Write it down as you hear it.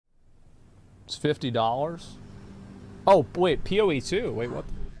It's $50. Oh, wait, PoE 2. Wait, what?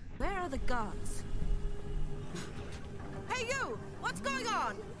 Where are the guards? Hey, you! What's going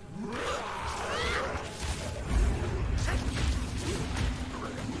on?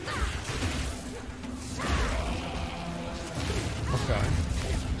 Okay.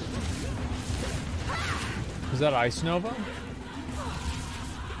 Is that Ice Nova?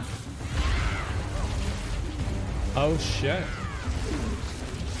 Oh shit.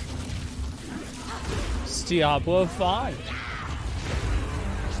 It's Diablo 5.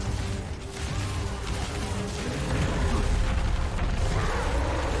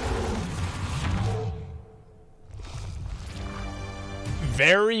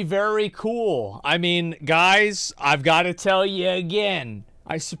 Very, very cool. I mean, guys, I've got to tell you again,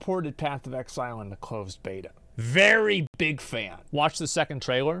 I supported Path of Exile in the closed beta. Very big fan. Watch the second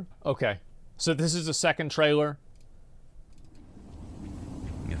trailer. Okay, so this is the second trailer.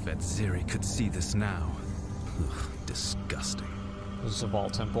 If Edziri could see this now. Ugh, disgusting. This is a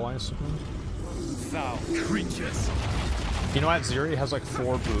Vault Temple, I assume. Foul creatures. You know what? Edziri has like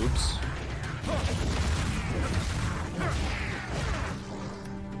 4 boobs.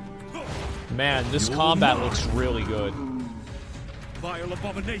 Man, this combat looks really good. Vile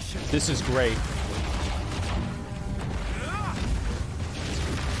abomination. This is great.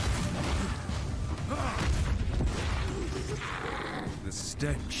 The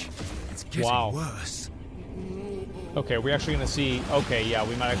stench. It's getting worse. Okay, we're actually gonna see. Okay, yeah,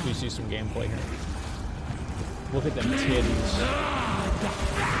 we might actually see some gameplay here. Look at them titties.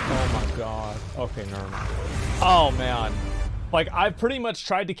 Oh my god. Okay, never mind. Oh man. Like, I've pretty much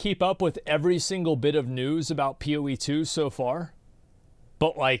tried to keep up with every single bit of news about PoE 2 so far.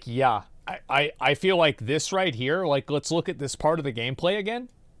 But, like, yeah. I feel like this right here, like, let's look at this part of the gameplay again.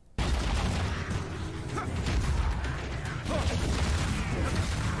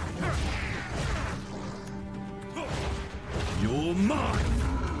 You're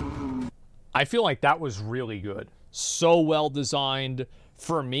mine. I feel like that was really good. So well designed.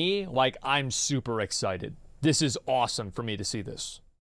 For me, like, I'm super excited. This is awesome for me to see this.